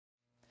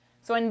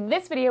So in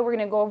this video, we're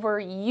going to go over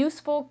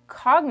useful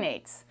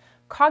cognates.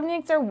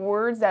 Cognates are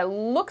words that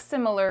look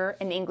similar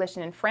in English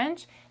and in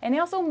French, and they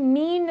also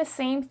mean the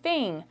same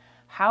thing.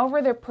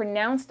 However, they're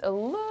pronounced a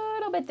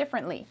little bit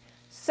differently.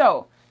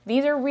 So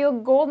these are real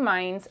gold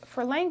mines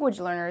for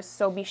language learners,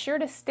 so be sure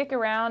to stick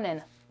around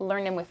and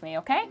learn them with me,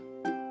 okay?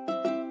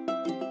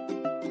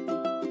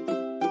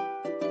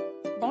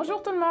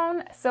 Bonjour tout le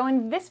monde! So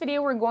in this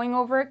video, we're going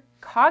over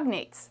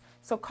cognates.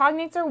 So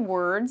cognates are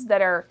words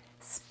that are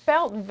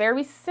spelt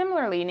very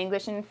similarly in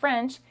English and in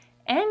French,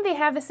 and they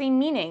have the same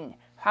meaning.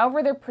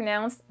 However, they're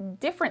pronounced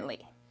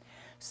differently.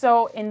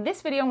 So in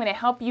this video, I'm going to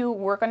help you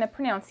work on the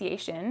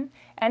pronunciation,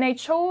 and I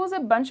chose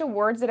a bunch of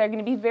words that are going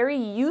to be very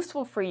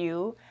useful for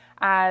you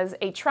as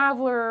a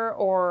traveler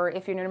or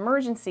if you're in an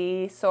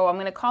emergency. So I'm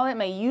going to call it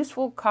my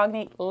useful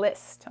cognate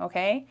list,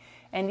 okay?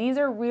 And these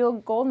are real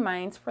gold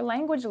mines for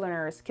language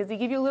learners because they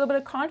give you a little bit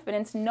of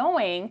confidence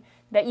knowing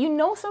that you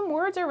know some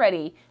words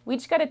already. We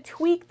just got to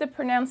tweak the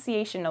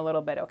pronunciation a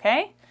little bit,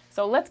 okay?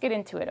 So let's get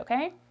into it,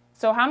 okay?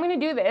 So how I'm going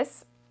to do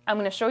this, I'm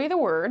going to show you the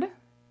word.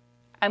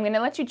 I'm going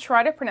to let you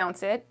try to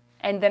pronounce it,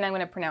 and then I'm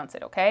going to pronounce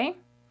it, okay?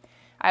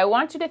 I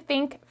want you to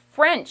think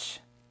French.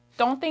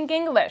 Don't think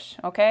English,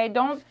 okay?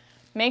 Don't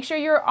make sure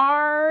your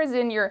R's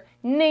and your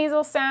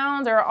nasal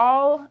sounds are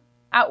all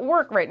at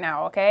work right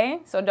now,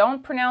 okay? So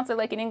don't pronounce it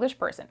like an English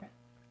person,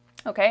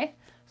 okay?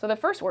 So the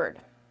first word.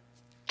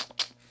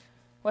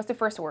 What's the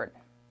first word?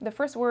 The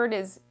first word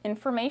is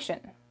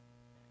information.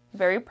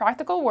 Very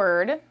practical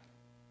word.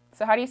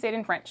 So how do you say it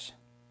in French?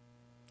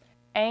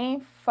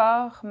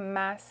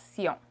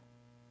 Information.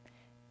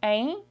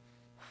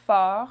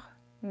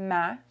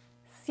 Information.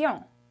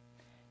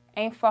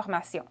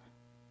 Information.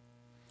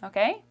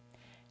 Okay?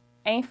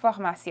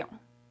 Information.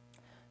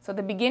 So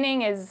the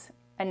beginning is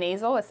a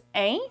nasal, it's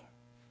un,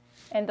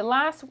 and the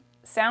last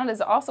sound is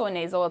also a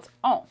nasal, it's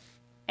on.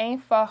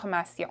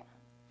 Information.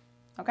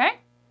 Okay?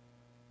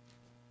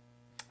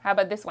 How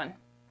about this one?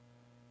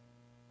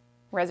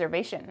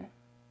 Reservation.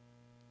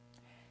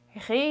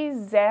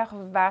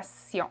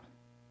 Réservation.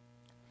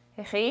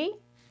 Réservation.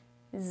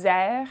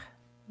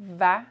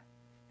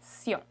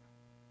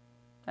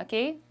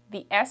 Okay?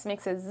 The S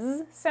makes a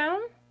Z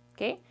sound.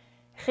 Okay?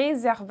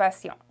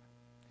 Réservation.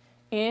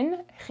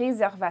 Une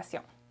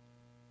réservation.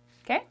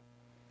 Okay?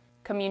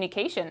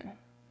 Communication.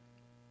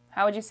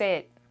 How would you say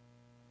it?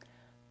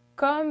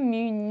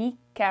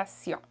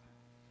 Communication.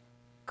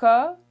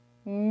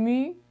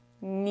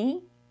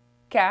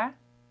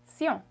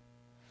 Communication.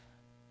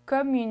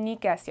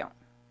 Communication.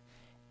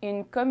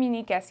 Une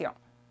communication.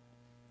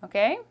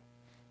 Okay?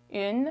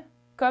 Une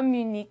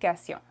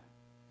communication.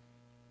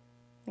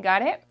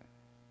 Got it?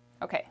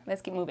 Okay,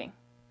 let's keep moving.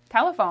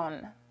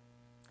 Telephone.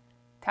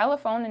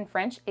 Telephone in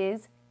French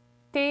is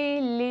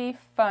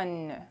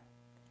téléphone.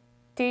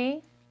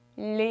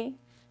 Téléphone.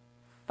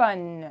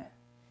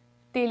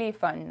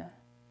 Téléphone.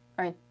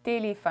 Un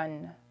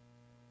téléphone.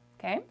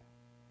 Okay?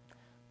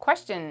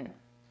 Question.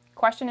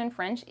 Question in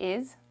French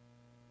is,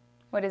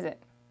 what is it?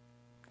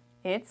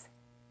 It's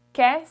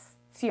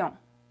question.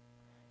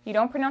 You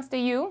don't pronounce the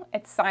U,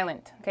 it's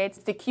silent. Okay? It's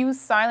the Q's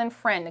silent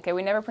friend. Okay?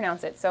 We never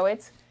pronounce it. So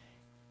it's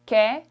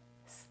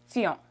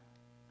question.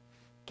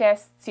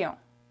 Question.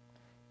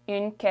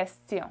 Une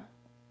question.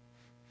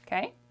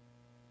 Okay?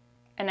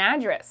 An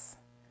address.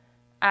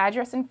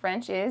 Address in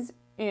French is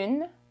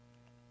une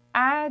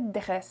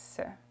adresse.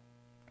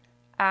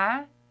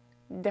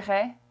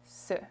 Adresse.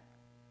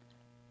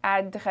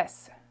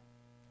 Adresse.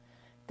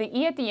 The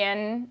E at the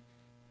end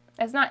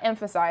is not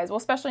emphasized, well,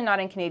 especially not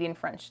in Canadian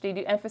French. They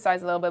do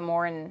emphasize a little bit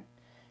more in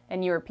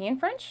European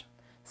French.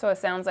 So it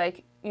sounds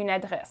like une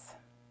adresse.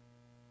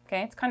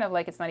 Okay? It's kind of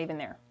like it's not even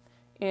there.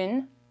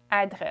 Une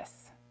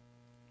adresse.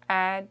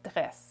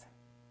 Adresse.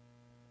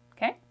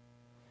 Okay?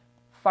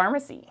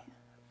 Pharmacy.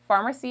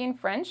 Pharmacy in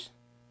French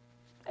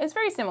is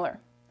very similar.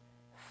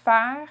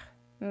 Pharmacie.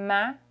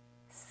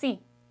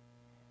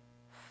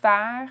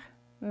 Pharmacie.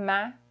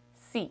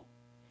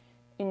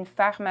 Une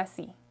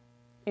pharmacie.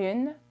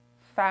 Une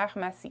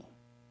pharmacie.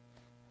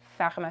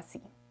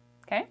 Pharmacie.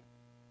 Okay?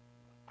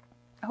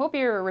 I hope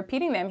you're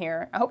repeating them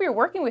here. I hope you're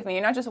working with me.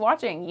 You're not just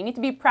watching. You need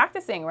to be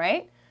practicing,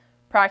 right?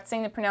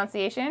 Practicing the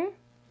pronunciation.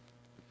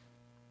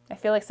 I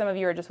feel like some of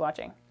you are just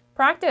watching.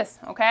 Practice,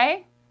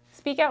 okay?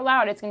 Speak out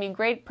loud. It's going to be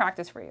great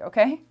practice for you,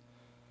 okay?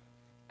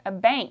 A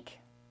bank.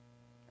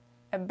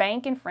 A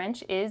bank in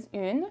French is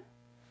une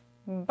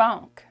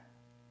banque.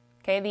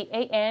 Okay, the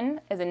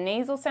A-N is a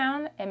nasal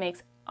sound. It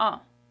makes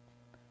un.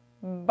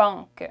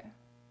 Banque.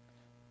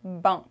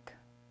 Banque.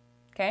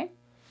 Okay?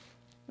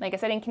 Like I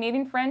said, in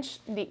Canadian French,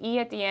 the E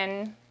at the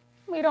end,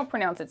 we don't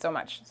pronounce it so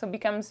much. So it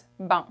becomes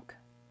banque.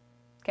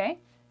 Okay?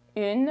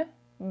 Une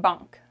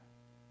banque.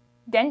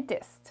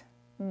 Dentist.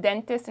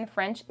 Dentist in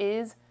French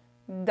is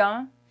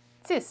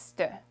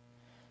dentiste.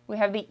 We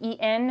have the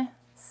E-N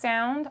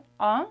sound,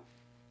 un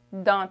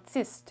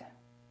dentiste.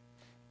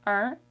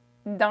 Un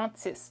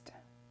dentiste.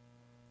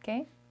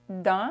 Okay?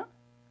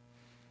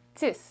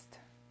 Dentiste.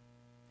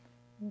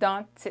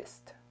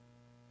 Dentiste.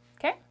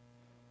 Okay?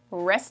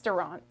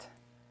 Restaurant.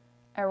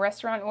 A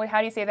restaurant, how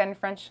do you say that in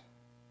French?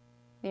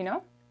 Do you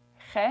know?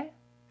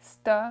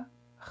 Restaurant.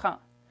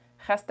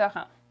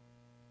 Restaurant.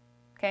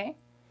 Okay?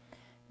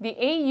 The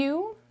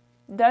AU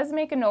does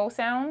make an O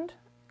sound.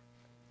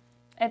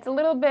 It's a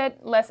little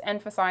bit less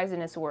emphasized in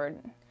this word.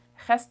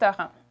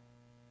 Restaurant.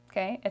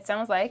 Okay? It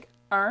sounds like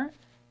un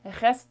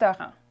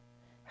restaurant.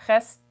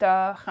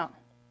 Restaurant.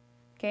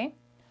 Okay?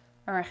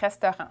 Un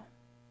restaurant.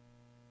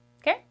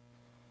 Okay?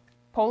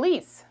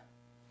 Police.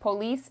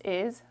 Police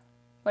is,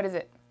 what is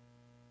it?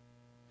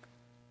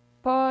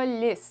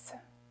 Police.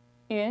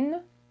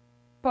 Une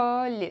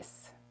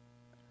police.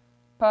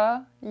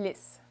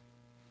 Police.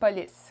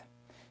 Police.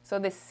 So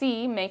the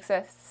C makes a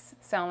S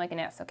sound like an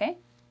S, okay?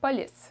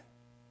 Police.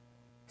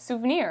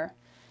 Souvenir.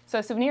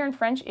 So souvenir in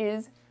French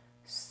is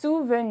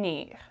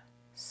souvenir.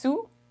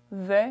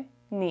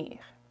 Souvenir.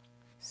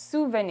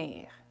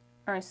 Souvenir.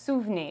 Un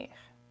souvenir.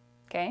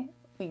 Okay?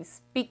 We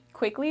speak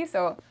quickly,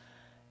 so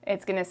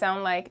it's going to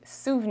sound like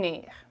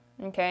souvenir.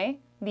 Okay?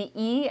 The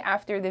E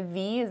after the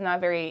V is not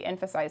very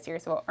emphasized here,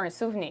 so un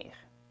souvenir.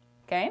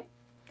 Okay?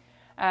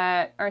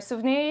 Un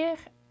souvenir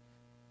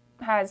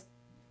has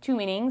two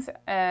meanings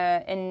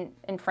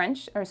in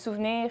French. Un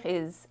souvenir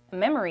is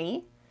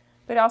memory,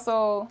 but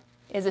also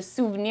is a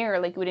souvenir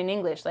like you would in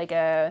English, like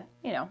a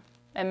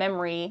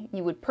memory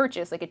you would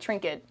purchase, like a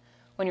trinket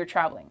when you're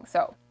traveling.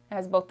 So it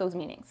has both those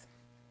meanings.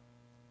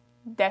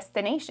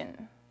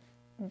 Destination.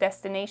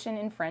 Destination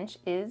in French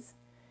is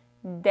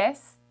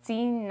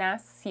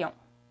destination.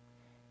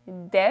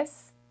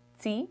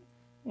 Destination.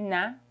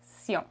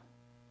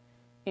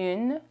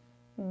 Une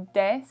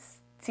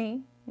destination.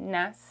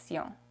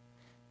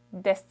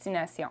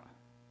 Destination.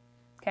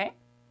 Okay?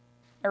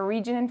 A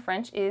region in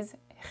French is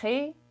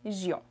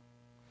région.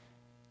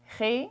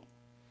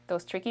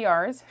 Those tricky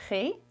R's.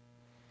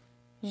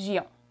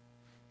 Région.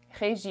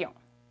 Région.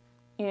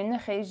 Une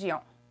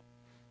région.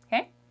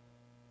 Okay?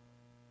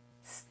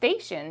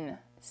 Station.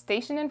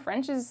 Station in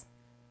French is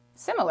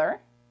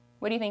similar.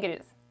 What do you think it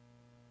is?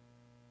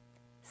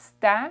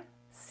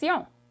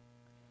 Station.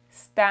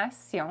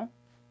 Station.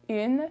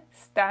 Une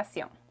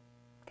station.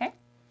 Okay?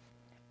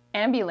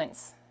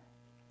 Ambulance.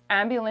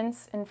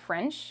 Ambulance in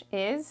French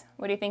is,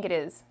 what do you think it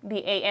is?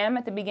 The AM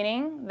at the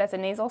beginning, that's a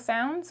nasal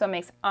sound, so it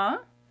makes un,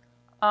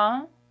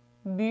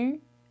 ambulance.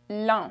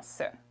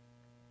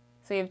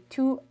 So you have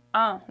two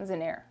uns in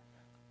there.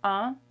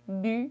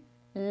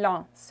 Ambulance.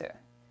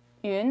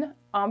 Une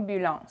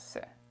ambulance.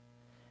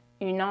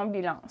 Une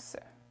ambulance.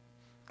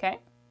 Okay?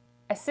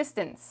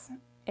 Assistance.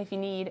 If you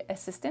need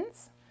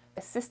assistance,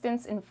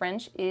 assistance in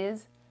French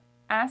is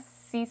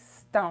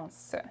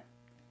assistance.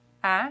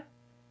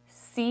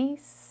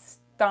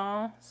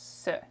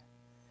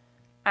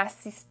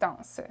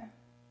 Assistance.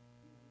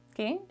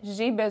 Okay?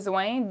 J'ai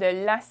besoin de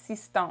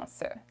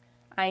l'assistance.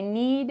 I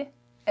need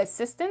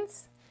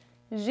assistance.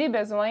 J'ai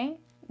besoin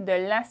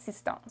de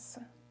l'assistance.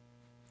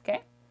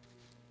 Okay?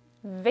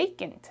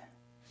 Vacant.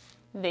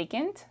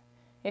 Vacant.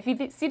 If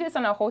you see this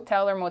on a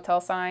hotel or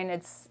motel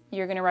sign,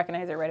 you're going to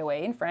recognize it right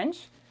away in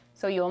French.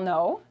 So you'll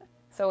know.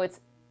 So it's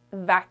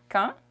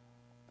vacant.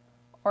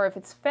 Or if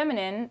it's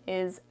feminine,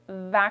 is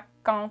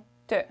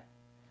vacante.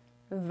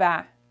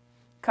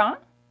 Vacant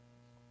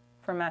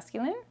for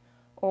masculine,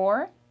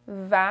 or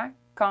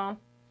vacante.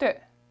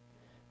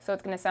 So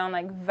it's going to sound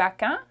like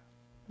vacant,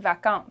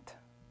 vacante.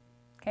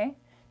 Okay?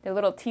 The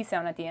little T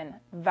sound at the end.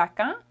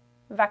 Vacant,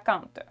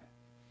 vacante.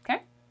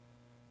 Okay?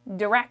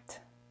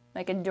 Direct,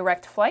 like a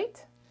direct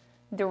flight.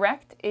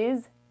 Direct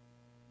is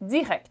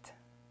direct.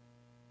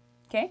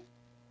 Okay?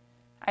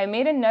 I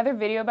made another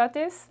video about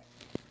this.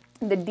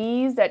 The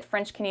D's that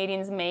French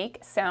Canadians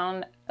make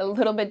sound a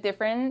little bit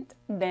different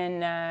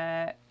than,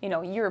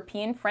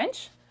 European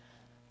French.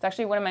 It's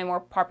actually one of my more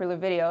popular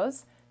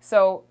videos.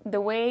 So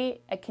the way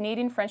a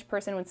Canadian French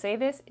person would say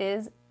this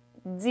is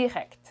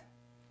direct.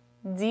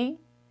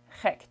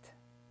 Direct.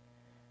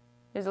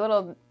 There's a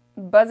little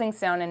buzzing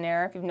sound in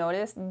there, if you've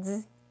noticed.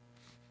 Z.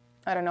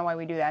 I don't know why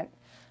we do that.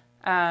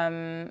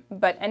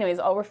 But anyways,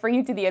 I'll refer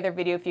you to the other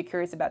video if you're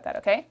curious about that,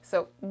 okay?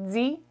 So,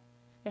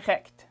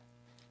 direct.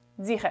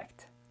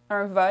 Direct.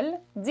 Un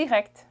vol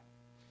direct.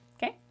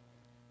 Okay?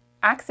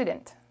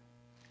 Accident.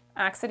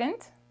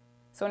 Accident.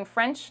 So in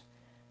French,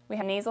 we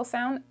have nasal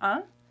sound.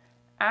 Un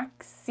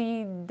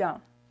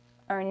accident.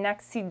 Un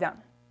accident.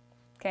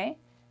 Okay?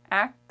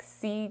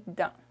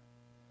 Accident.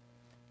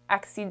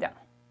 Accident.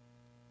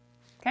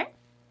 Okay?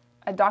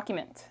 A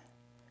document.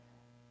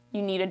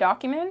 You need a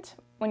document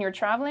when you're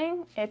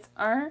traveling. It's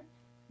un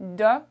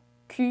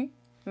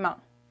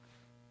document.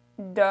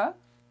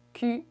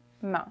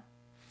 Document.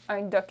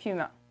 Un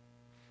document.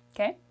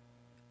 Okay?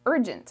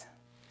 Urgent.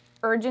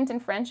 Urgent in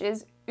French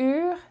is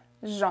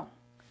urgent.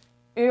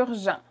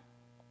 Urgent.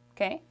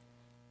 Okay?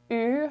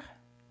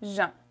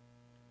 Urgent.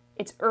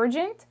 It's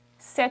urgent.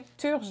 C'est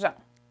urgent.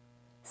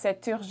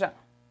 C'est urgent.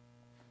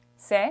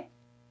 C'est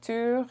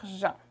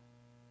urgent.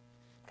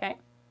 Okay?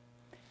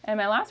 And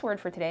my last word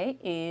for today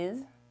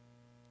is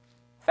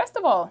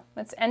festival.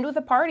 Let's end with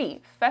a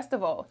party.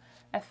 Festival.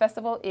 A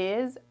festival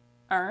is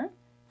un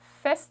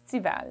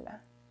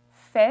festival.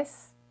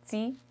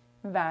 Festival.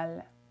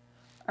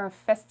 Un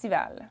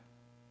festival.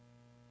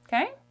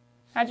 Okay?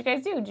 How'd you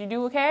guys do? Did you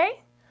do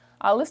okay?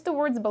 I'll list the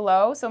words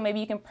below, so maybe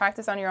you can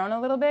practice on your own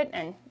a little bit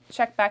and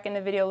check back in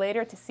the video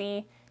later to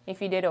see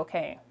if you did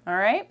okay. All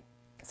right?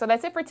 So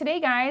that's it for today,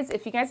 guys.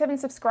 If you guys haven't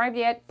subscribed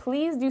yet,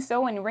 please do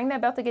so and ring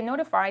that bell to get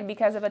notified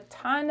because of a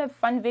ton of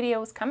fun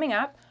videos coming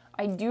up.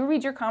 I do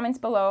read your comments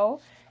below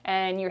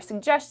and your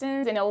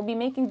suggestions, and I will be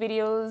making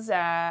videos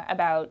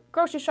about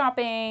grocery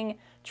shopping,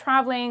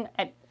 traveling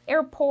at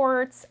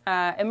airports,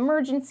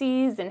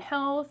 emergencies and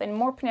health, and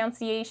more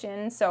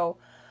pronunciation. So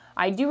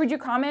I do read your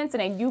comments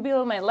and I do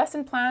build my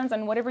lesson plans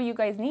on whatever you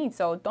guys need.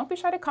 So don't be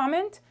shy to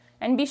comment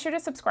and be sure to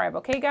subscribe,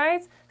 okay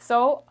guys?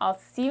 So I'll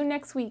see you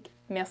next week.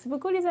 Merci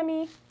beaucoup les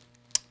amis.